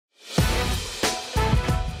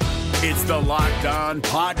It's the Locked On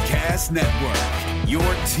Podcast Network, your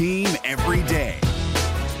team every day.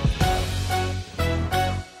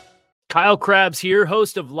 Kyle Krabs here,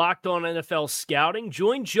 host of Locked On NFL Scouting.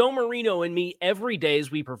 Join Joe Marino and me every day as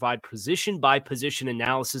we provide position-by-position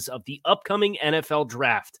analysis of the upcoming NFL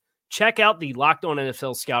Draft. Check out the Locked On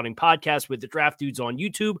NFL Scouting podcast with the Draft Dudes on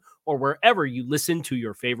YouTube or wherever you listen to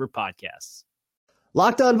your favorite podcasts.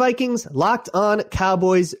 Locked On Vikings, Locked On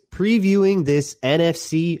Cowboys, previewing this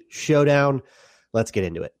NFC showdown. Let's get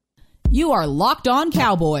into it. You are Locked On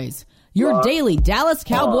Cowboys, your daily Dallas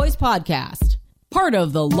Cowboys podcast. Part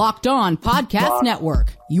of the Locked On Podcast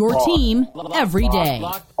Network, your team every day.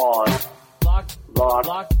 Locked on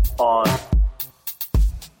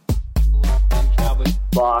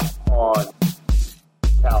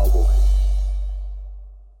Cowboys.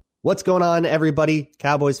 What's going on, everybody?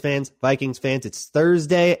 Cowboys fans, Vikings fans, it's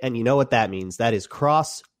Thursday, and you know what that means. That is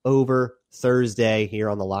Crossover Thursday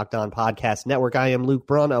here on the Locked On Podcast Network. I am Luke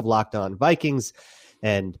Braun of Locked On Vikings,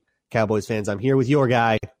 and Cowboys fans, I'm here with your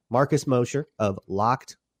guy, Marcus Mosher of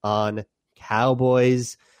Locked On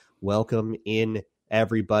Cowboys. Welcome in,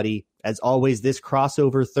 everybody. As always, this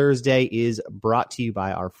Crossover Thursday is brought to you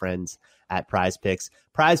by our friends at Prize Picks.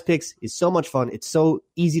 Prize Picks is so much fun. It's so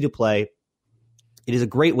easy to play. It is a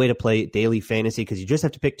great way to play daily fantasy because you just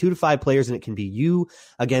have to pick 2 to 5 players and it can be you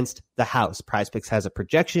against the house. Prize Picks has a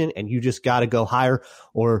projection and you just got to go higher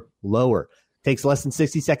or lower. Takes less than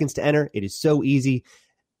 60 seconds to enter. It is so easy.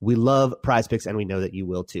 We love Prize Picks and we know that you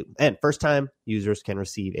will too. And first-time users can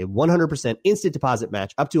receive a 100% instant deposit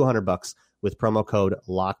match up to $100 with promo code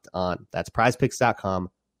Locked On. That's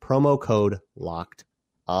prizepicks.com, promo code Locked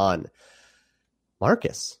On.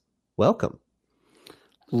 Marcus, welcome.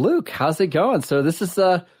 Luke, how's it going? So this is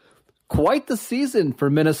quite the season for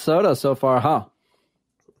Minnesota so far, huh?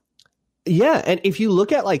 Yeah, and if you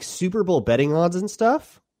look at like Super Bowl betting odds and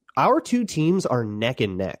stuff, our two teams are neck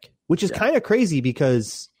and neck, which is kind of crazy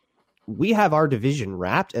because we have our division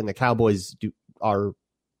wrapped and the Cowboys are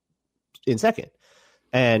in second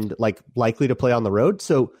and like likely to play on the road.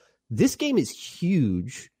 So this game is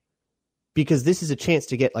huge because this is a chance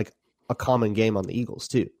to get like a common game on the Eagles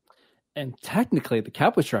too. And technically, the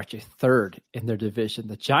Cowboys are actually third in their division.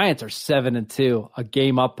 The Giants are 7-2, a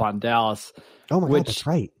game up on Dallas. Oh my God, that's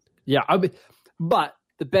right. Yeah, but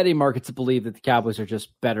the betting markets believe that the Cowboys are just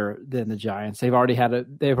better than the Giants. They've already beaten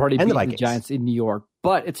the Giants in New York,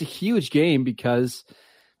 but it's a huge game because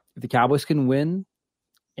if the Cowboys can win,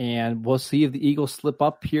 and we'll see if the Eagles slip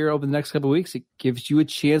up here over the next couple of weeks, it gives you a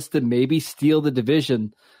chance to maybe steal the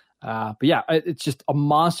division. But yeah, it's just a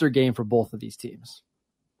monster game for both of these teams.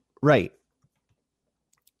 Right.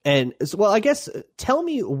 And so, well, I guess tell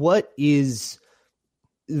me what is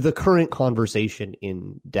the current conversation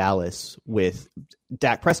in Dallas with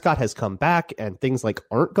Dak Prescott has come back and things like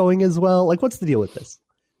aren't going as well. Like, what's the deal with this?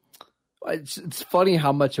 It's funny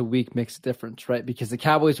how much a week makes a difference, right? Because the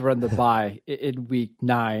Cowboys were on the bye in week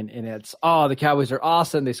 9 and it's, the Cowboys are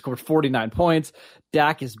awesome. They scored 49 points.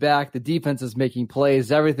 Dak is back. The defense is making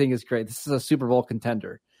plays. Everything is great. This is a Super Bowl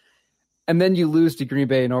contender. And then you lose to Green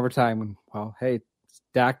Bay in overtime. And, well, hey,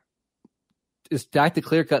 is Dak the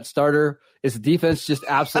clear-cut starter? Is the defense just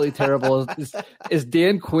absolutely terrible? Is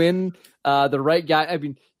Dan Quinn the right guy? I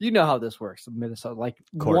mean, you know how this works in Minnesota. Like,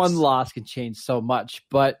 one loss can change so much.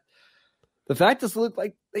 But the fact does look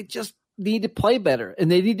like they just need to play better, and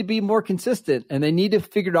they need to be more consistent, and they need to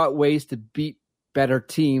figure out ways to beat better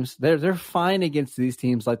teams. They're fine against these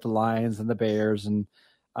teams like the Lions and the Bears and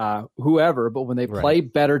whoever, but when they play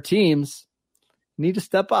better teams, need to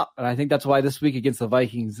step up. And I think that's why this week against the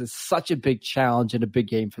Vikings is such a big challenge and a big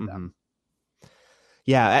game for them.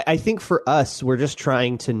 Yeah, I think for us, we're just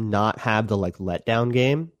trying to not have the like letdown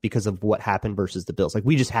game because of what happened versus the Bills. Like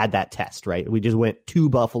we just had that test, right? We just went to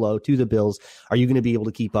Buffalo, to the Bills. Are you going to be able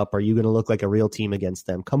to keep up? Are you going to look like a real team against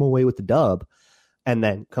them? Come away with the dub and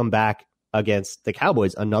then come back against the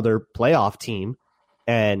Cowboys, another playoff team,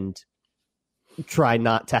 and try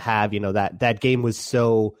not to have, that game was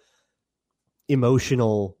so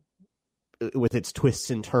emotional with its twists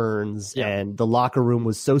and turns and the locker room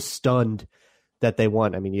was so stunned that they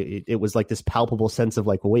won. I mean, it was like this palpable sense of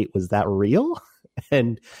like, wait, was that real?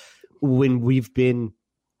 And when we've been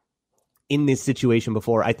in this situation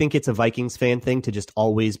before, I think it's a Vikings fan thing to just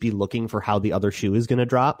always be looking for how the other shoe is going to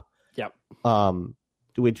drop. Yep.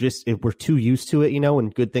 We're too used to it, when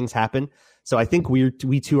good things happen. So I think we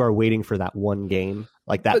too are waiting for that one game,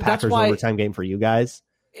 like that Packers overtime game for you guys.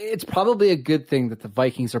 It's probably a good thing that the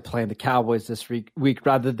Vikings are playing the Cowboys this week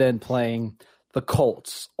rather than playing the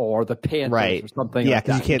Colts or the Panthers or something. Yeah, like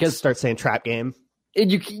that. You can't start saying trap game.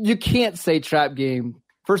 And you can't say trap game,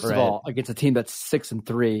 first of all, against a team that's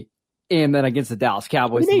 6-3 and then against the Dallas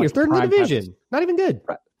Cowboys. You're third in the division. Not even good.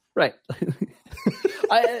 Right.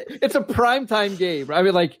 It's a primetime game. I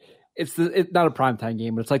mean, like, it's not a primetime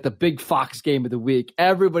game, but it's like the big Fox game of the week.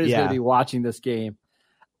 Everybody's going to be watching this game.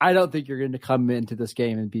 I don't think you're going to come into this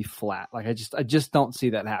game and be flat. Like, I just don't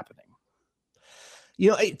see that happening.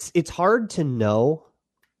 It's hard to know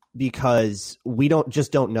because we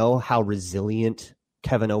don't know how resilient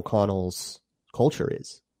Kevin O'Connell's culture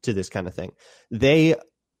is to this kind of thing. They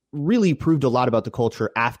really proved a lot about the culture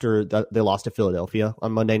after they lost to Philadelphia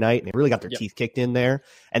on Monday night, and they really got their teeth kicked in there,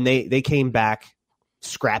 and they came back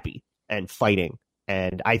scrappy and fighting.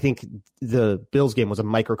 And I think the Bills game was a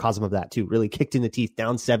microcosm of that too. Really kicked in the teeth,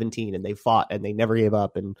 down 17, and they fought and they never gave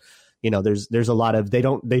up. And there's a lot of they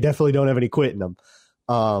definitely don't have any quit in them.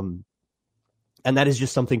 And that is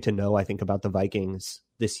just something to know, I think, about the Vikings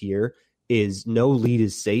this year is no lead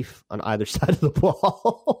is safe on either side of the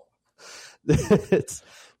ball. They've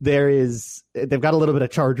got a little bit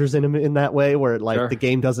of Chargers in them in that way where the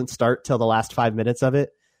game doesn't start till the last 5 minutes of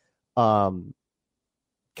it.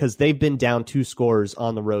 Because they've been down 2 scores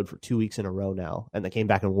on the road for 2 weeks in a row now, and they came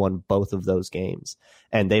back and won both of those games.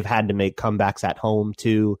 And they've had to make comebacks at home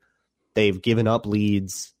too. They've given up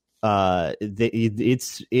leads.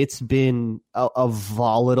 It's been a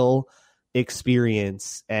volatile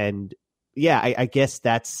experience, and I guess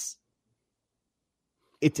that's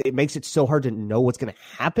it makes it so hard to know what's going to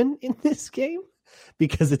happen in this game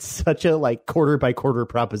because it's such a quarter by quarter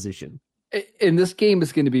proposition. And this game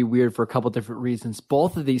is going to be weird for a couple different reasons.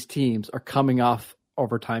 Both of these teams are coming off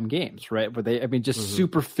overtime games, right? Where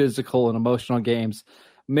super physical and emotional games.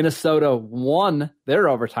 Minnesota won their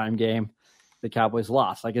overtime game. The Cowboys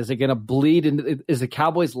lost. Is it going to bleed into? Is the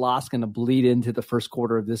Cowboys loss going to bleed into the first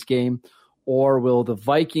quarter of this game, or will the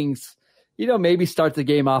Vikings, maybe start the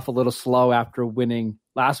game off a little slow after winning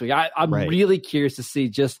last week? I'm really curious to see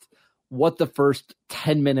just what the first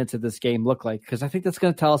 10 minutes of this game look like, because I think that's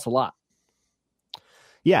going to tell us a lot.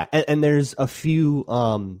 Yeah, and there's a few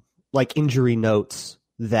injury notes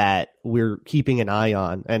that we're keeping an eye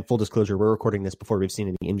on. And full disclosure, we're recording this before we've seen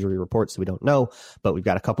any injury reports, so we don't know. But we've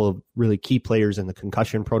got a couple of really key players in the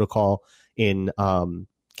concussion protocol in Cam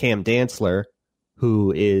Dantzler,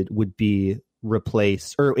 who would be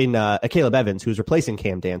replaced, or in Caleb Evans, who's replacing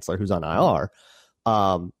Cam Dantzler, who's on IR.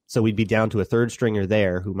 So we'd be down to a third stringer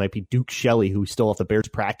there, who might be Duke Shelley, who stole off the Bears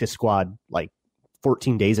practice squad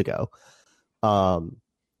 14 days ago.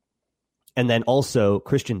 And then also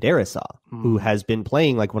Christian Darrisaw, who has been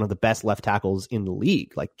playing one of the best left tackles in the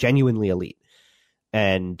league, genuinely elite.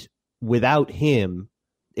 And without him,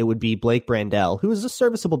 it would be Blake Brandel, who is a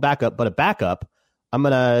serviceable backup, but a backup. I'm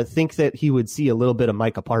going to think that he would see a little bit of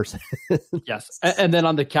Micah Parsons. Yes. And then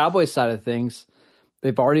on the Cowboys side of things,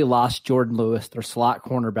 they've already lost Jordan Lewis, their slot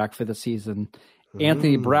cornerback for the season.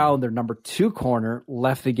 Anthony Brown, their number 2 corner,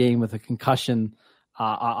 left the game with a concussion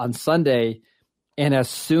on Sunday. And as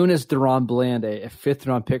soon as Deron Bland, a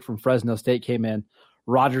 5th-round pick from Fresno State, came in,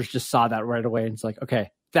 Rodgers just saw that right away. And it's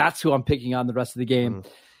okay, that's who I'm picking on the rest of the game.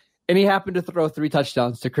 And he happened to throw 3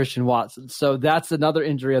 touchdowns to Christian Watson. So that's another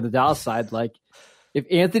injury on the Dallas side. If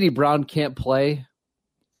Anthony Brown can't play,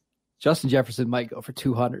 Justin Jefferson might go for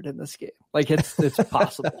 200 in this game. It's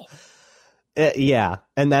possible. Yeah,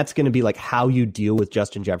 and that's going to be how you deal with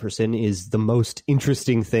Justin Jefferson is the most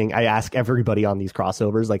interesting thing. I ask everybody on these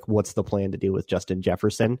crossovers, what's the plan to deal with Justin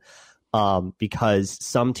Jefferson? Because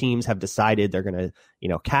some teams have decided they're going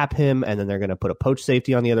to, cap him, and then they're going to put a poach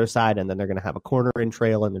safety on the other side, and then they're going to have a corner in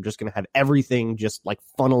trail, and they're just going to have everything just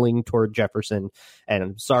funneling toward Jefferson. And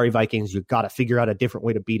I'm sorry, Vikings, you've got to figure out a different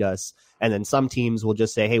way to beat us. And then some teams will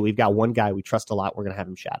just say, hey, we've got one guy we trust a lot, we're going to have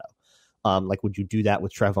him shadow. Would you do that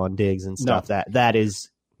with Trevon Diggs and stuff? No. That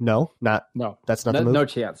is no. That's not the move. No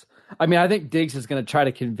chance. I think Diggs is going to try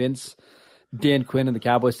to convince Dan Quinn and the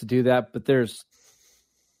Cowboys to do that, but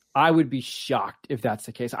I would be shocked if that's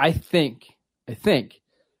the case. I think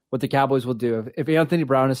what the Cowboys will do, if Anthony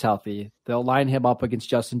Brown is healthy, they'll line him up against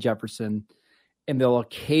Justin Jefferson, and they'll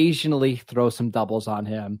occasionally throw some doubles on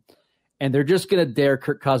him. And they're just going to dare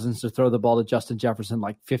Kirk Cousins to throw the ball to Justin Jefferson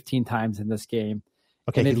 15 times in this game.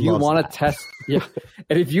 Okay, and if you want to test, and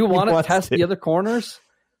if you want to test the other corners,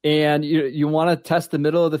 and you want to test the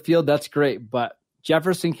middle of the field, that's great. But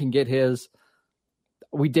Jefferson can get his.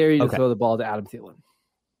 We dare you to throw the ball to Adam Thielen.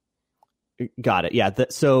 Got it. Yeah.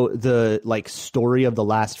 So the story of the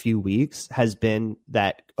last few weeks has been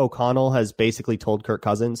that O'Connell has basically told Kirk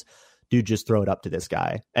Cousins, dude, just throw it up to this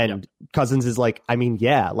guy. And Cousins is look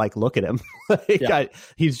at him.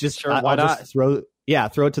 He's just, sure, why not? Just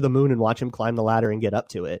throw it to the moon and watch him climb the ladder and get up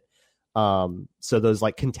to it. So those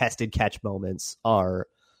contested catch moments are,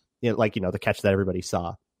 the catch that everybody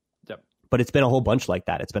saw. Yep. But it's been a whole bunch like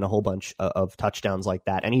that. It's been a whole bunch of touchdowns like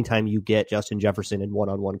that. Anytime you get Justin Jefferson in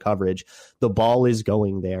one-on-one coverage, the ball is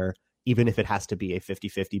going there, even if it has to be a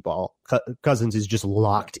 50-50 ball. Cousins is just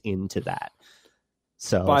locked into that.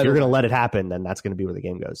 So if you're going to let it happen, then that's going to be where the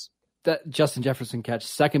game goes. That Justin Jefferson catch,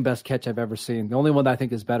 second best catch I've ever seen. The only one that I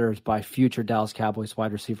think is better is by future Dallas Cowboys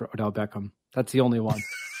wide receiver Odell Beckham. That's the only one.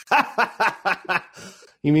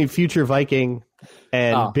 You mean future Viking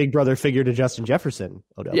and big brother figure to Justin Jefferson?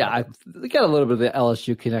 Odell yeah, I got a little bit of the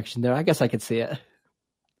LSU connection there. I guess I could see it.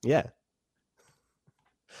 Yeah.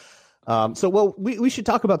 We should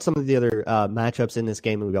talk about some of the other matchups in this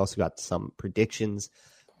game, and we've also got some predictions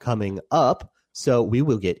coming up. So we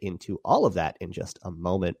will get into all of that in just a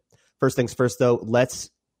moment. First things first, though, let's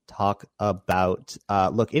talk about,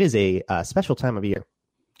 it is a special time of year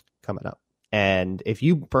coming up. And if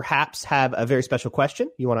you perhaps have a very special question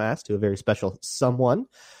you want to ask to a very special someone,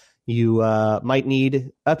 you might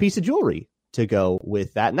need a piece of jewelry to go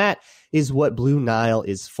with that. And that is what Blue Nile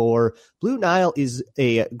is for. Blue Nile is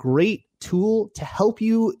a great tool to help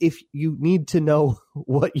you if you need to know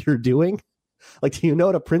what you're doing. Like, do you know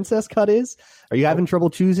what a princess cut is? Are you having trouble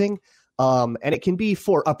choosing? And it can be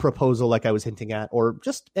for a proposal, like I was hinting at, or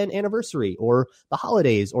just an anniversary, or the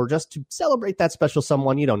holidays, or just to celebrate that special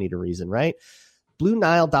someone. You don't need a reason, right?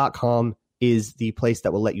 BlueNile.com is the place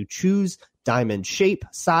that will let you choose diamond shape,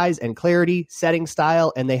 size, and clarity, setting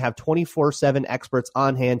style, and they have 24/7 experts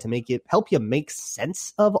on hand to help you make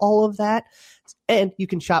sense of all of that. And you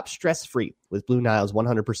can shop stress-free with Blue Nile's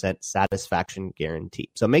 100% satisfaction guarantee.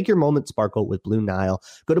 So make your moment sparkle with Blue Nile.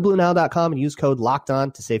 Go to BlueNile.com and use code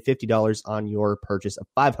LOCKEDON to save $50 on your purchase of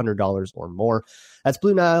 $500 or more. That's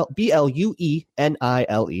Blue Nile,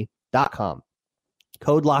 BlueNile.com.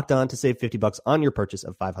 Code LOCKEDON to save $50 on your purchase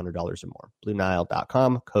of $500 or more.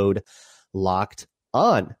 BlueNile.com, code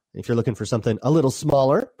LOCKEDON. If you're looking for something a little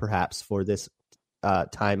smaller, perhaps for this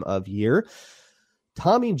time of year,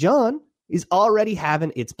 Tommy John is already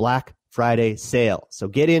having its Black Friday sale. So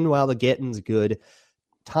get in while the getting's good.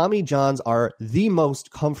 Tommy Johns are the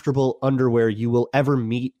most comfortable underwear you will ever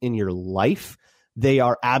meet in your life. They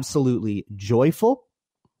are absolutely joyful.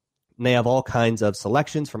 And they have all kinds of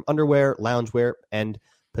selections from underwear, loungewear, and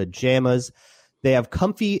pajamas. They have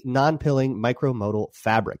comfy, non-pilling micromodal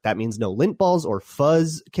fabric. That means no lint balls or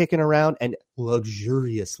fuzz kicking around, and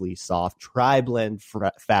luxuriously soft tri-blend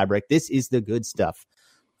fabric. This is the good stuff,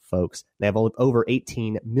 folks. They have over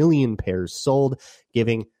 18 million pairs sold,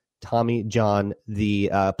 giving Tommy John the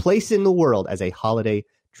place in the world as a holiday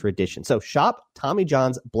tradition. So shop Tommy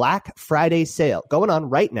John's Black Friday sale going on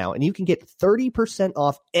right now, and you can get 30%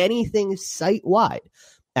 off anything site-wide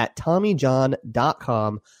at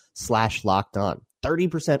TommyJohn.com/lockedon.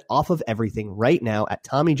 30% off of everything right now at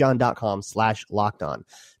TommyJohn.com/lockedon.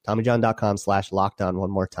 TommyJohn.com/lockedon.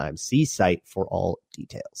 One more time. See site for all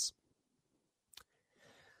details.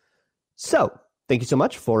 So, thank you so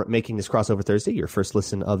much for making this Crossover Thursday your first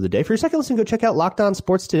listen of the day. For your second listen, go check out Locked On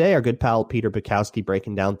Sports Today. Our good pal Peter Bukowski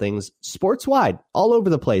breaking down things sports-wide, all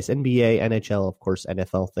over the place. NBA, NHL, of course,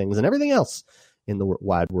 NFL things, and everything else in the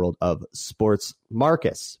wide world of sports.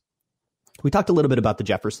 Marcus, we talked a little bit about the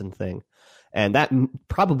Jefferson thing, and that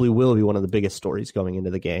probably will be one of the biggest stories going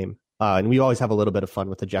into the game. And we always have a little bit of fun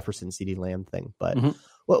with the Jefferson CeeDee Lamb thing. But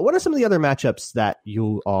what are some of the other matchups that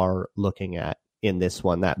you are looking at in this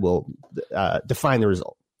one that will define the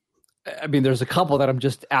result? I mean, there's a couple that I'm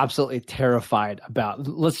just absolutely terrified about.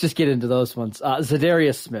 Let's just get into those ones.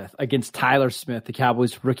 Zadarius Smith against Tyler Smith, the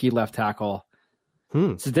Cowboys' rookie left tackle.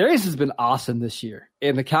 Zadarius has been awesome this year,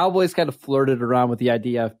 and the Cowboys kind of flirted around with the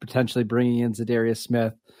idea of potentially bringing in Zadarius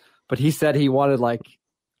Smith, but he said he wanted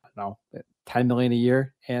 $10 million a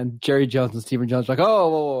year, and Jerry Jones and Stephen Jones were like,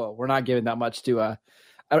 whoa, we're not giving that much to an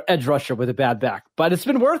edge rusher with a bad back, but it's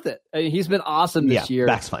been worth it. I mean, he's been awesome this year.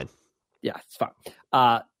 Back's fine. Yeah, it's fine.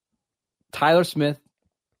 Tyler Smith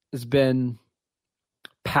has been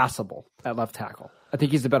passable at left tackle. I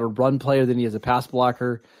think he's a better run player than he is a pass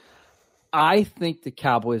blocker. I think the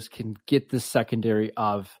Cowboys can get the secondary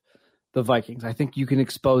of the Vikings. I think you can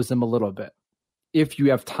expose them a little bit if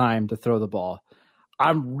you have time to throw the ball.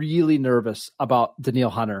 I'm really nervous about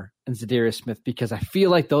Danielle Hunter and Zadarius Smith because I feel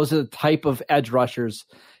like those are the type of edge rushers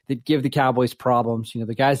that give the Cowboys problems. You know,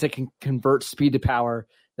 the guys that can convert speed to power,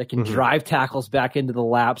 that can drive tackles back into the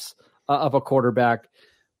laps of a quarterback.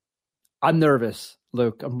 I'm nervous,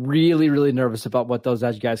 Luke. I'm really, really nervous about what those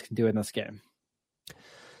edge guys can do in this game.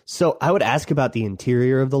 So I would ask about the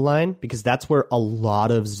interior of the line because that's where a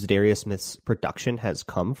lot of Zadarius Smith's production has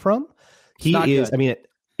come from.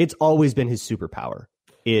 It's always been his superpower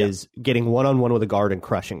is getting one-on-one with a guard and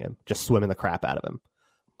crushing him, just swimming the crap out of him.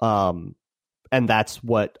 And that's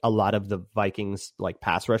what a lot of the Vikings like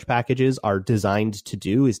pass rush packages are designed to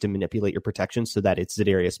do, is to manipulate your protection so that it's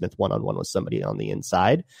Za'Darius Smith one-on-one with somebody on the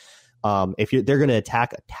inside. If they're going to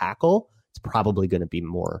attack a tackle, it's probably going to be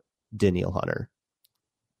more Danielle Hunter.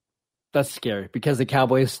 That's scary because the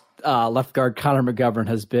Cowboys left guard Connor McGovern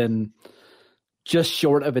has been just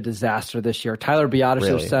short of a disaster this year. Tyler Biadasz,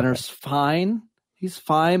 their center's fine. He's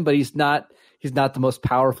fine, but he's not the most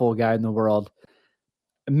powerful guy in the world.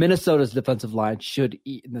 Minnesota's defensive line should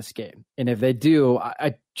eat in this game. And if they do,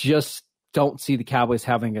 I just don't see the Cowboys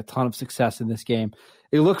having a ton of success in this game.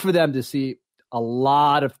 You look for them to see a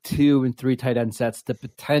lot of 2 and 3 tight end sets to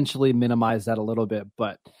potentially minimize that a little bit.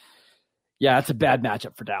 But yeah, it's a bad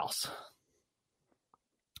matchup for Dallas.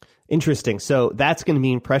 Interesting. So that's going to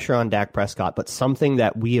mean pressure on Dak Prescott, but something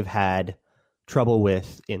that we have had trouble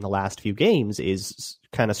with in the last few games is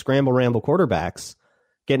kind of scramble ramble quarterbacks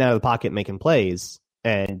getting out of the pocket, making plays,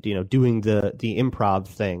 and doing the improv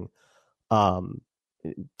thing.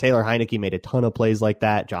 Taylor Heineke made a ton of plays like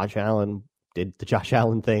that. Josh Allen did the Josh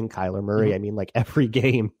Allen thing. Kyler Murray. Mm-hmm. I mean, like every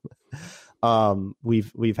game we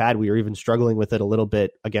were even struggling with it a little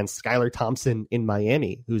bit against Skylar Thompson in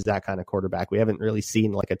Miami, who's that kind of quarterback. We haven't really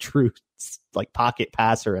seen like a true like pocket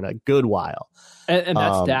passer in a good while. And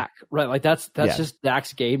that's Dak, right? Like that's just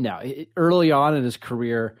Dak's game now. Early on in his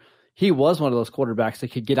career, he was one of those quarterbacks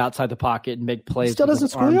that could get outside the pocket and make plays. He still doesn't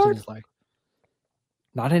schoolyard?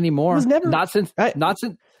 Not anymore. Not since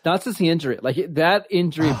the injury. Like that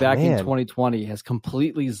injury in 2020 has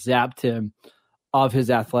completely zapped him of his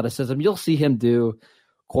athleticism. You'll see him do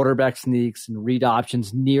quarterback sneaks and read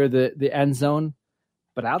options near the end zone,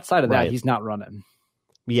 but outside of that, he's not running.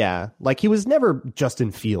 Yeah, like he was never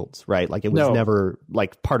Justin Fields, right? Like it was never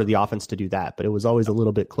like part of the offense to do that, but it was always a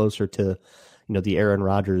little bit closer to the Aaron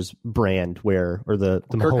Rodgers brand or the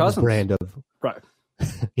Mahomes Cousins brand of right.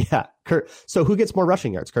 Yeah, So who gets more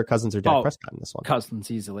rushing yards, Kirk Cousins or Dak Prescott in this one? Cousins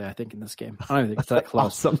easily, I think, in this game. I don't even think it's that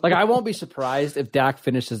close. Awesome. Like I won't be surprised if Dak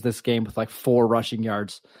finishes this game with like 4 rushing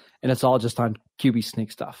yards, and it's all just on QB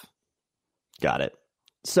sneak stuff. Got it.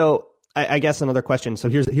 So I guess another question. So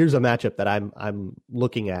here's a matchup that I'm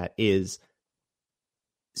looking at is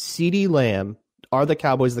CeeDee Lamb. Are the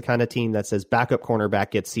Cowboys the kind of team that says backup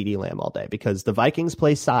cornerback gets CeeDee Lamb all day? Because the Vikings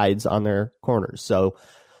play sides on their corners. So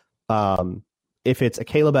if it's a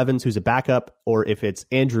Caleb Evans who's a backup, or if it's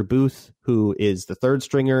Andrew Booth who is the third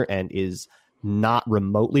stringer and is not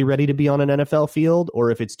remotely ready to be on an NFL field,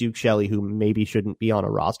 or if it's Duke Shelley who maybe shouldn't be on a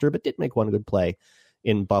roster but did make one good play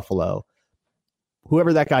in Buffalo,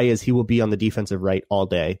 whoever that guy is, he will be on the defensive right all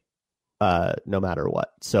day, no matter what.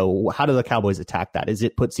 So how do the Cowboys attack that? Is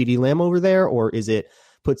it put CeeDee Lamb over there, or is it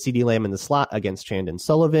put CeeDee Lamb in the slot against Chandon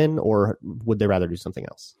Sullivan, or would they rather do something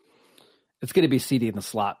else? It's going to be CeeDee in the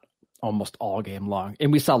slot almost all game long.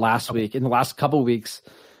 And we saw last week, in the last couple of weeks,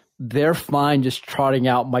 they're fine just trotting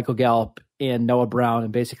out Michael Gallup and Noah Brown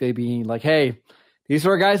and basically being like, hey, these are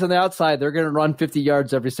our guys on the outside. They're going to run 50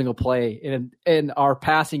 yards every single play. And our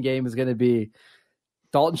passing game is going to be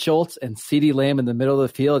Dalton Schultz and CeeDee Lamb in the middle of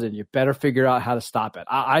the field, and you better figure out how to stop it.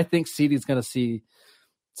 I think CeeDee's going to see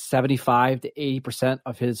 75 to 80%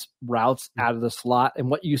 of his routes out of the slot. And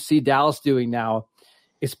what you see Dallas doing now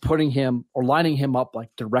is putting him or lining him up like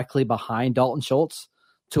directly behind Dalton Schultz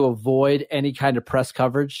to avoid any kind of press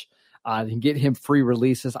coverage and get him free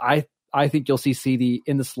releases. I think you'll see CeeDee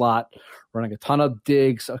in the slot running a ton of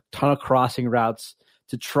digs, a ton of crossing routes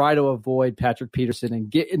to try to avoid Patrick Peterson and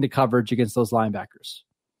get into coverage against those linebackers.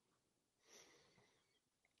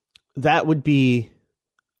 That would be,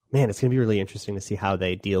 man, it's going to be really interesting to see how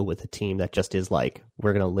they deal with a team that just is like,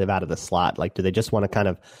 we're going to live out of the slot. Like, do they just want to kind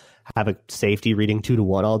of have a safety reading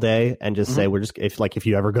 2-1 all day and just say, if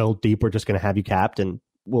you ever go deep, we're just going to have you capped and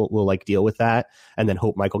we'll like deal with that, and then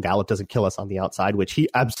hope Michael Gallup doesn't kill us on the outside, which he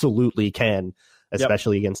absolutely can,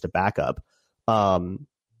 especially against a backup.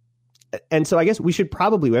 And so I guess we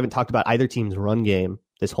haven't talked about either team's run game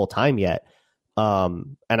this whole time yet.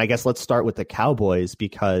 And I guess let's start with the Cowboys,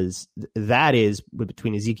 because that is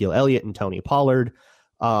between Ezekiel Elliott and Tony Pollard.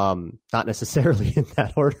 Not necessarily in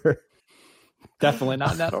that order. Definitely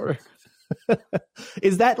not in that order.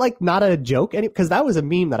 Is that like not a joke? Because that was a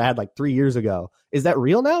meme that I had like 3 years ago. Is that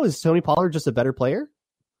real now? Is Tony Pollard just a better player?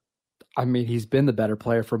 I mean, he's been the better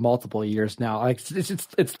player for multiple years now. Like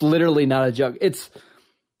it's literally not a joke.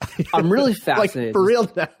 I'm really fascinated. Like for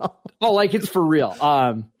real now. Oh, like it's for real.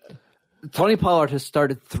 Tony Pollard has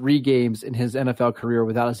started 3 games in his NFL career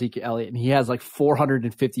without Ezekiel Elliott, and he has like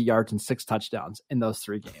 450 yards and 6 touchdowns in those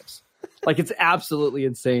 3 games. Like it's absolutely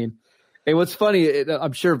insane. And what's funny,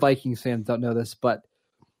 I'm sure Vikings fans don't know this, but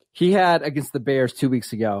he had against the Bears 2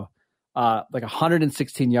 weeks ago like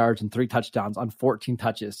 116 yards and 3 touchdowns on 14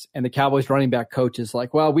 touches. And the Cowboys running back coach is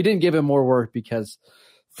like, well, we didn't give him more work because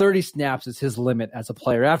 30 snaps is his limit as a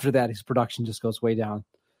player. After that, his production just goes way down.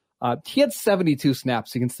 He had 72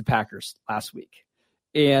 snaps against the Packers last week.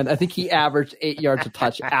 And I think he averaged 8 yards a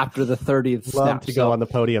touch after the 30th snap. Love to go on the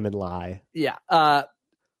podium and lie. Yeah.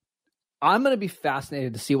 I'm going to be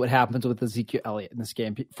fascinated to see what happens with Ezekiel Elliott in this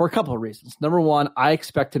game for a couple of reasons. Number one, I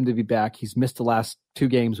expect him to be back. He's missed the last 2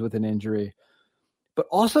 games with an injury. But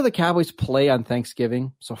also the Cowboys play on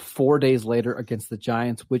Thanksgiving, so 4 days later against the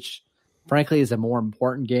Giants, which frankly is a more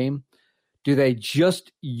important game. Do they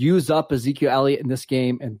just use up Ezekiel Elliott in this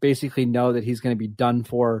game and basically know that he's going to be done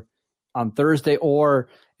for on Thursday? Or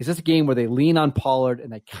is this a game where they lean on Pollard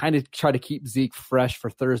and they kind of try to keep Zeke fresh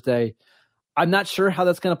for Thursday? I'm not sure how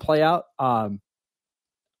that's going to play out,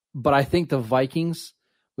 but I think the Vikings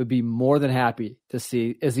would be more than happy to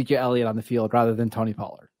see Ezekiel Elliott on the field rather than Tony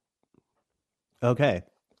Pollard. Okay.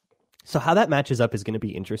 So how that matches up is going to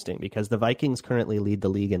be interesting because the Vikings currently lead the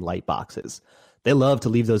league in light boxes. They love to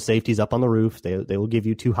leave those safeties up on the roof. They will give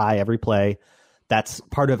you too high every play. That's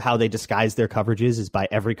part of how they disguise their coverages is by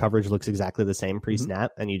every coverage looks exactly the same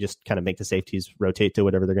pre-snap, and you just kind of make the safeties rotate to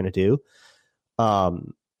whatever they're going to do.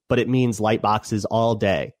 But it means light boxes all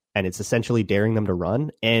day, and it's essentially daring them to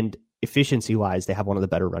run. And efficiency-wise, they have one of the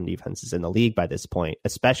better run defenses in the league by this point,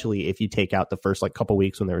 especially if you take out the first couple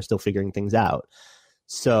weeks when they were still figuring things out.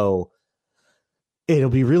 So it'll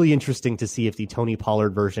be really interesting to see if the Tony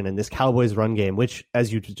Pollard version in this Cowboys run game, which,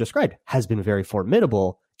 as you described, has been very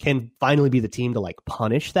formidable, can finally be the team to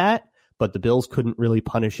punish that. But the Bills couldn't really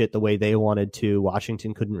punish it the way they wanted to.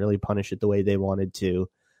 Washington couldn't really punish it the way they wanted to.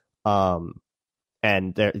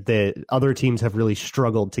 And the other teams have really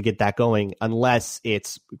struggled to get that going unless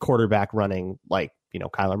it's quarterback running like,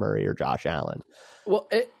 Kyler Murray or Josh Allen. Well,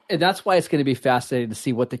 and that's why it's going to be fascinating to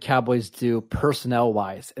see what the Cowboys do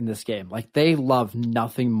personnel-wise in this game. They love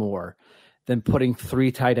nothing more than putting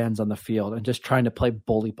 3 tight ends on the field and just trying to play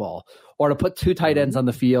bully ball, or to put 2 tight ends on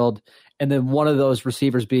the field and then one of those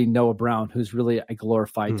receivers being Noah Brown, who's really a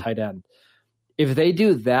glorified tight end. If they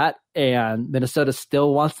do that and Minnesota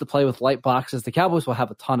still wants to play with light boxes, the Cowboys will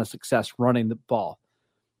have a ton of success running the ball.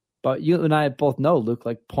 But you and I both know, Luke,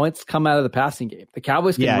 points come out of the passing game. The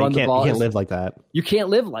Cowboys can run the ball. You can't live like that. You can't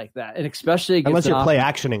live like that. And especially against unless you're play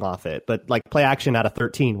actioning off it. But play action out of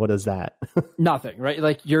 13, what is that? Nothing,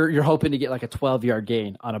 right? You're hoping to get a 12-yard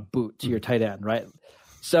gain on a boot to your tight end, right?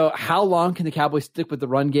 So how long can the Cowboys stick with the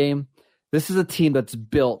run game? This is a team that's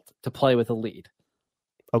built to play with a lead.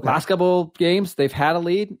 Okay. Last couple games, they've had a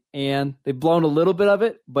lead, and they've blown a little bit of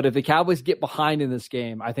it. But if the Cowboys get behind in this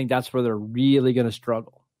game, I think that's where they're really going to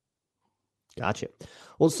struggle. Gotcha.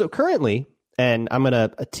 Well, so currently, and I'm going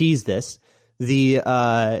to tease this, the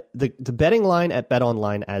betting line at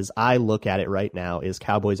BetOnline, as I look at it right now, is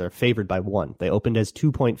Cowboys are favored by 1. They opened as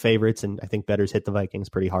 2-point favorites, and I think bettors hit the Vikings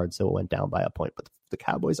pretty hard, so it went down by a point. But the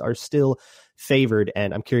Cowboys are still favored,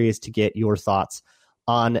 and I'm curious to get your thoughts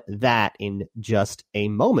on that in just a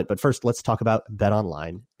moment. But first, let's talk about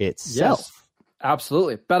BetOnline itself. Yes,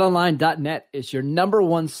 absolutely. BetOnline.net is your number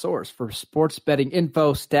one source for sports betting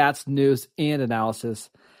info, stats, news, and analysis.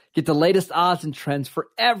 Get the latest odds and trends for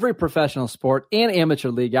every professional sport and amateur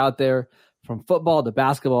league out there, from football to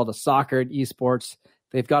basketball to soccer and esports.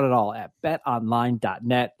 They've got it all at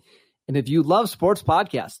betonline.net. And if you love sports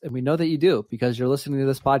podcasts, and we know that you do because you're listening to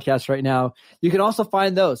this podcast right now, you can also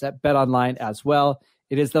find those at BetOnline as well.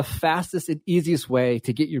 It is the fastest and easiest way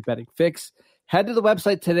to get your betting fix. Head to the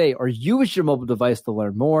website today or use your mobile device to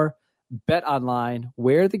learn more. BetOnline,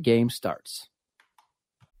 where the game starts.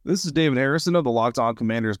 This is David Harrison of the Locked On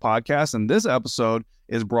Commanders podcast, and this episode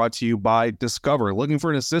is brought to you by Discover. Looking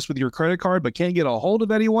for an assist with your credit card but can't get a hold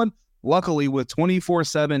of anyone? Luckily, with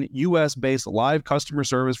 24/7 U.S.-based live customer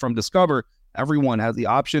service from Discover, everyone has the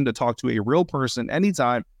option to talk to a real person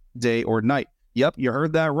anytime, day or night. Yep, you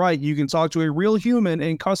heard that right. You can talk to a real human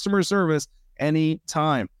in customer service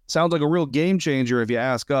anytime. Sounds like a real game changer if you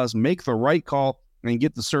ask us. Make the right call and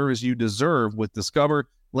get the service you deserve with Discover.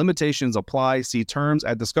 Limitations apply. See terms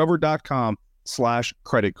at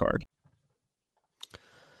discover.com/creditcard.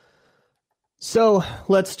 So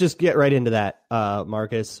let's just get right into that,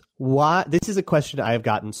 Marcus. Why? This is a question I have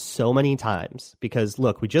gotten so many times because,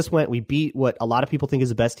 look, we beat what a lot of people think is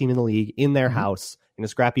the best team in the league in their house in a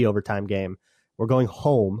scrappy overtime game. We're going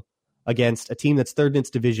home against a team that's third in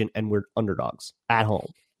its division, and we're underdogs at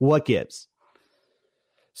home. What gives?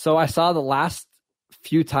 So I saw the last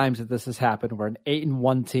few times that this has happened where an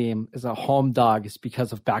 8-1 team is a home dog is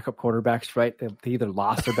because of backup quarterbacks, right? They either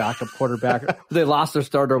lost their backup quarterback or they lost their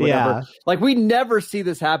starter or whatever. Yeah. Like, we never see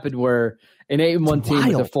this happen where an 8-1 team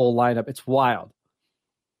with a full lineup. It's wild.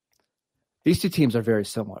 These two teams are very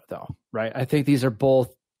similar, though, right? I think these are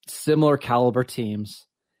both similar caliber teams.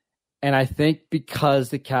 And I think because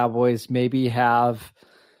the Cowboys maybe have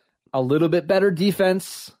a little bit better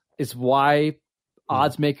defense is why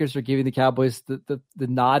odds makers are giving the Cowboys the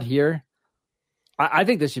nod here. I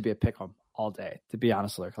think this should be a pick 'em all day, to be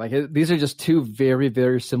honest, Luke. Like, these are just two very,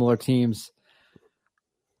 very similar teams.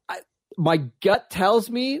 My gut tells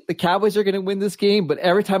me the Cowboys are going to win this game, but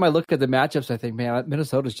every time I look at the matchups, I think, man,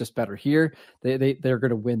 Minnesota's just better here. They're going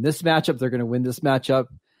to win this matchup. They're going to win this matchup.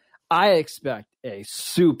 I expect a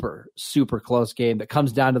super, super close game that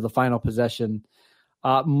comes down to the final possession,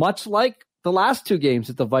 much like the last two games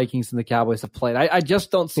that the Vikings and the Cowboys have played. I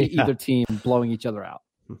just don't see either team blowing each other out.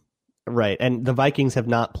 Right. And the Vikings have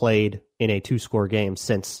not played in a 2-score game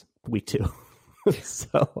since week 2.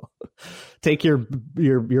 So take your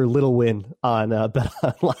little win on Bet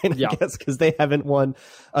Online, I guess, because they haven't won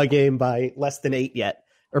a game by less than 8 yet,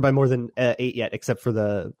 or by more than 8 yet, except for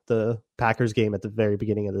the Packers game at the very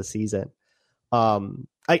beginning of the season.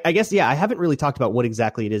 I guess, I haven't really talked about what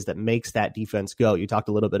exactly it is that makes that defense go. You talked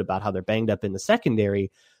a little bit about how they're banged up in the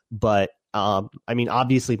secondary, but I mean,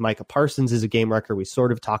 obviously Micah Parsons is a game wrecker. We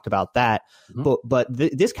sort of talked about that, but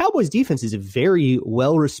this Cowboys defense is a very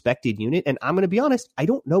well-respected unit. And I'm going to be honest, I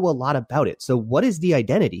don't know a lot about it. So what is the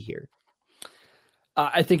identity here?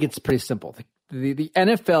 I think it's pretty simple. The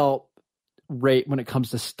NFL rate when it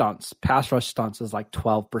comes to stunts, pass rush stunts, is like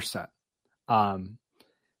 12%.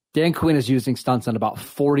 Dan Quinn is using stunts on about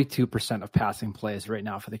 42% of passing plays right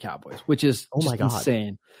now for the Cowboys, which is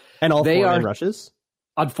insane. And all 4-man rushes?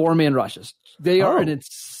 On 4-man rushes. They are an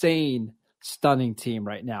insane, stunning team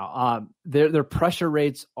right now. Their pressure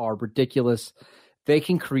rates are ridiculous. They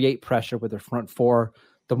can create pressure with their front four.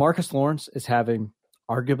 DeMarcus Lawrence is having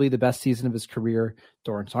arguably the best season of his career.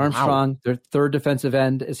 Dorrance Armstrong, their third defensive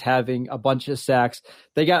end, is having a bunch of sacks.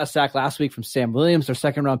 They got a sack last week from Sam Williams, their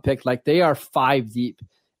second-round pick. Like, they are 5 deep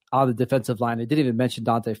on the defensive line. I didn't even mention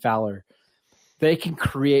Dante Fowler. They can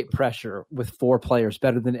create pressure with 4 players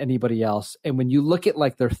better than anybody else. And when you look at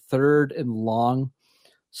like their third and long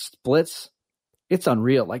splits, it's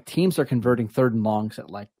unreal. Like, teams are converting third and longs at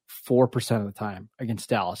like 4% of the time against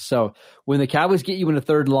Dallas. So when the Cowboys get you in a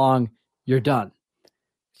third and long, you're done.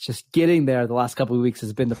 It's just getting there the last couple of weeks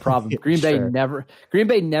has been the problem. Green Bay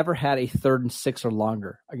never had a 3rd and 6 or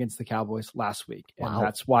longer against the Cowboys last week. And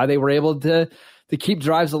that's why they were able to keep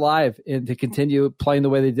drives alive and to continue playing the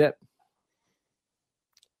way they did.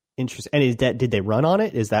 Interesting. And did they run on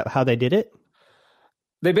it? Is that how they did it?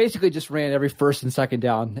 They basically just ran every first and second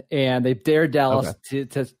down, and they dared Dallas to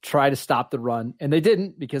try to stop the run. And they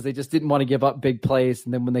didn't, because they just didn't want to give up big plays.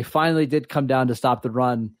 And then when they finally did come down to stop the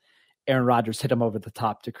run, Aaron Rodgers hit him over the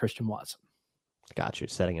top to Christian Watson. Got you,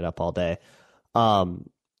 setting it up all day.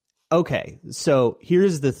 Okay, so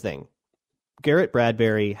here's the thing. Garrett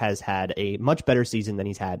Bradbury has had a much better season than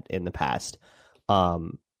he's had in the past.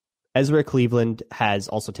 Ezra Cleveland has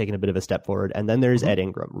also taken a bit of a step forward. And then there's Ed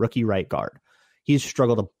Ingram, rookie right guard. He's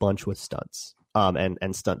struggled a bunch with stunts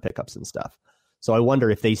and stunt pickups and stuff. So I wonder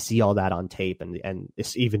if they see all that on tape and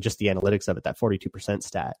it's even just the analytics of it, that 42%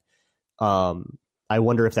 stat. I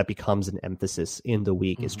wonder if that becomes an emphasis in the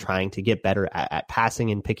week, is trying to get better at passing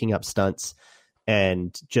and picking up stunts,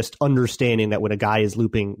 and just understanding that when a guy is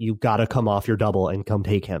looping, you got to come off your double and come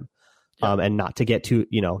take him. And not to get too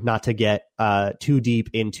deep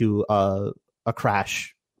into a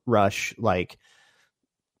crash rush, like,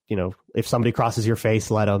 if somebody crosses your face,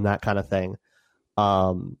 let them, that kind of thing.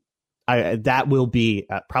 That will be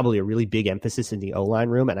probably a really big emphasis in the O-line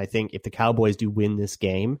room. And I think if the Cowboys do win this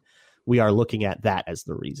game, we are looking at that as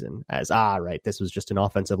the reason, this was just an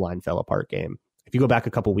offensive line fell apart game. If you go back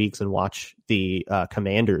a couple weeks and watch the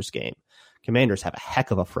Commanders game, Commanders have a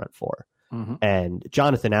heck of a front four. And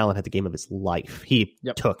Jonathan Allen had the game of his life. He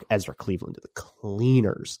took Ezra Cleveland to the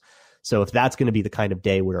cleaners. So if that's going to be the kind of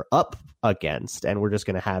day we're up against, and we're just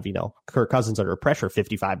going to have, Kirk Cousins under pressure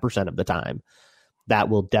 55% of the time, that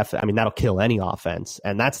will that'll kill any offense.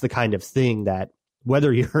 And that's the kind of thing that,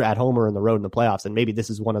 whether you're at home or on the road in the playoffs, and maybe this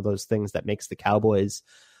is one of those things that makes the Cowboys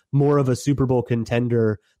more of a Super Bowl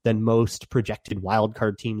contender than most projected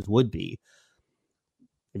wildcard teams would be.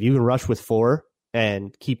 If you can rush with 4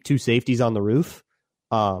 and keep 2 safeties on the roof,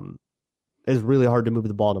 it's really hard to move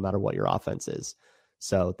the ball no matter what your offense is.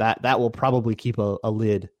 So that will probably keep a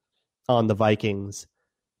lid on the Vikings.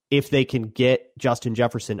 If they can get Justin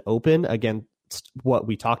Jefferson open, again, what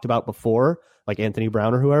we talked about before, like Anthony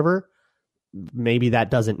Brown or whoever, maybe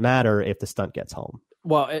that doesn't matter if the stunt gets home.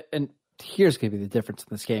 Well, and here's going to be the difference in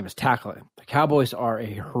this game is tackling. The Cowboys are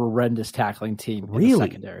a horrendous tackling team in the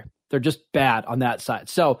secondary. They're just bad on that side.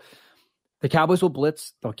 So the Cowboys will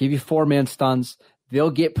blitz. They'll give you 4-man stuns.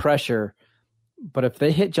 They'll get pressure. But if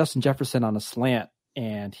they hit Justin Jefferson on a slant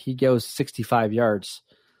and he goes 65 yards,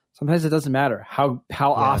 sometimes it doesn't matter how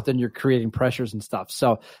often you're creating pressures and stuff.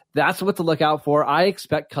 So that's what to look out for. I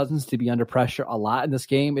expect Cousins to be under pressure a lot in this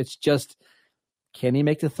game. It's just, can he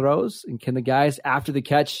make the throws? And can the guys after the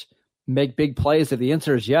catch make big plays? If the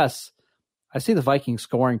answer is yes, I see the Vikings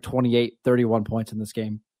scoring 28, 31 points in this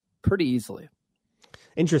game pretty easily.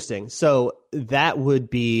 Interesting. So that would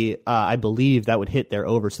be, I believe that would hit their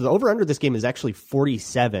over. So the over under this game is actually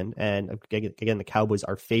 47. And again, the Cowboys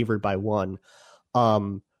are favored by 1.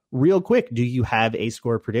 Real quick, do you have a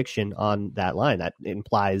score prediction on that line? That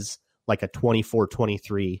implies like a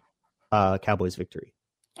 24-23 Cowboys victory.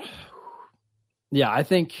 Yeah, I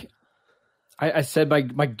think I said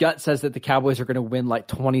my gut says that the Cowboys are going to win like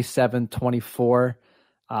 27-24.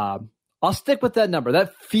 I'll stick with that number.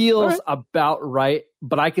 That feels about right,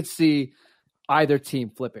 but I could see either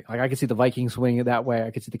team flipping. Like I could see the Vikings winning it that way.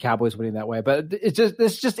 I could see the Cowboys winning that way, but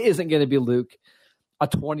this just isn't going to be, Luke, a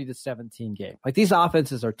 20-17 game. Like these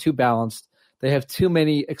offenses are too balanced. They have too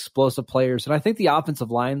many explosive players. And I think the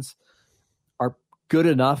offensive lines are good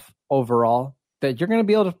enough overall that you're going to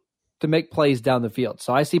be able to make plays down the field.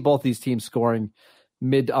 So I see both these teams scoring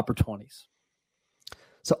mid to upper 20s.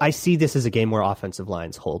 So I see this as a game where offensive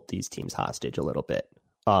lines hold these teams hostage a little bit.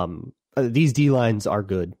 These D lines are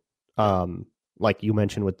good. Like you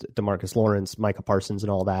mentioned with DeMarcus Lawrence, Micah Parsons,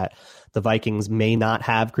 and all that. The Vikings may not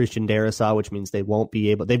have Christian Darrisaw, which means they won't be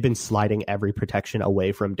able. They've been sliding every protection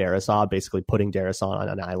away from Darrisaw, basically putting Darrisaw on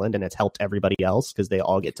an island, and it's helped everybody else because they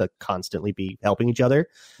all get to constantly be helping each other.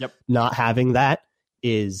 Yep. Not having that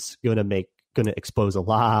is going to expose a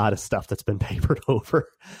lot of stuff that's been papered over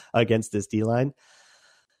against this D line.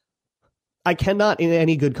 I cannot, in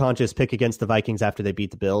any good conscience, pick against the Vikings after they beat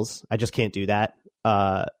the Bills. I just can't do that.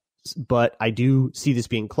 But I do see this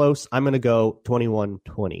being close. I'm going to go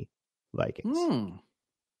 21-20 Vikings.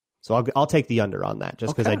 So I'll take the under on that,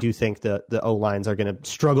 just because I do think the O-lines are going to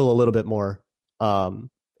struggle a little bit more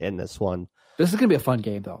in this one. This is going to be a fun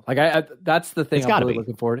game, though. Like that's the thing I'm really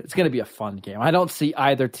looking forward to. It's going to be a fun game. I don't see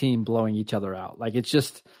either team blowing each other out. Like it's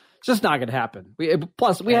just not going to happen. We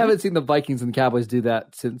haven't seen the Vikings and the Cowboys do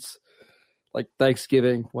that since like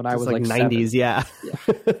Thanksgiving when I was like 90s.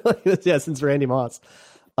 7. Yeah, since Randy Moss.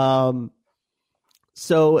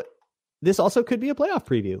 So this also could be a playoff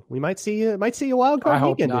preview. We might see a wild card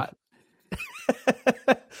weekend. I hope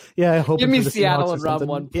not. Yeah, I hope. Give me Seattle in round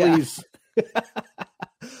 1, please. Yeah.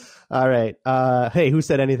 All right. Hey, who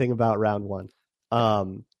said anything about round 1?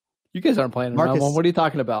 You guys aren't playing in round 1. What are you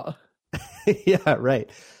talking about? Yeah, right.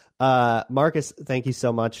 Marcus, thank you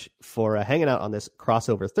so much for hanging out on this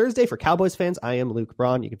crossover Thursday. For Cowboys fans, I am Luke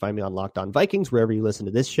Braun. You can find me on Locked On Vikings, wherever you listen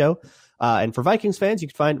to this show. And for Vikings fans, you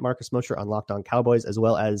can find Marcus Mosher on Locked On Cowboys, as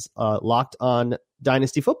well as Locked On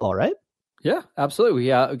Dynasty Football, right? Yeah, absolutely.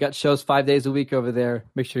 We got shows 5 days a week over there.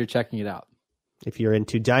 Make sure you're checking it out. If you're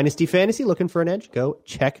into Dynasty Fantasy, looking for an edge, go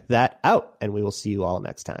check that out. And we will see you all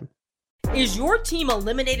next time. Is your team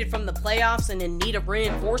eliminated from the playoffs and in need of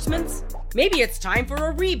reinforcements? Maybe it's time for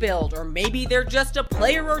a rebuild, or maybe they're just a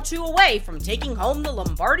player or two away from taking home the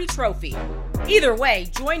Lombardi Trophy. Either way,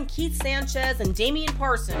 join Keith Sanchez and Damian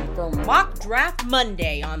Parson for Mock Draft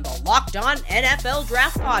Monday on the Locked On NFL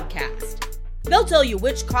Draft Podcast. They'll tell you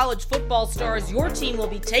which college football stars your team will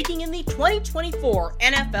be taking in the 2024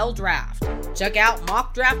 NFL Draft. Check out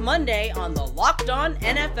Mock Draft Monday on the Locked On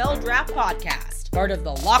NFL Draft Podcast, part of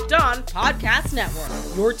the Locked On Podcast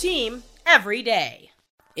Network, your team every day.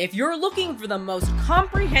 If you're looking for the most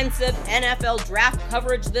comprehensive NFL draft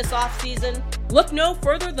coverage this offseason, look no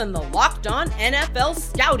further than the Locked On NFL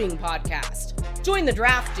Scouting Podcast. Join the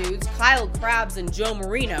draft dudes, Kyle Krabs and Joe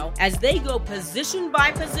Marino, as they go position by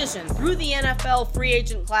position through the NFL free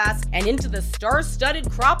agent class and into the star-studded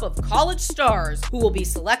crop of college stars who will be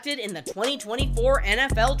selected in the 2024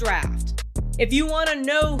 NFL Draft. If you want to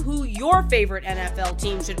know who your favorite NFL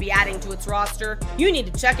team should be adding to its roster, you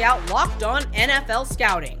need to check out Locked On NFL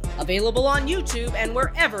Scouting, available on YouTube and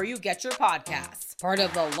wherever you get your podcasts. Part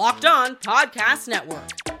of the Locked On Podcast Network,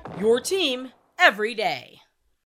 your team every day.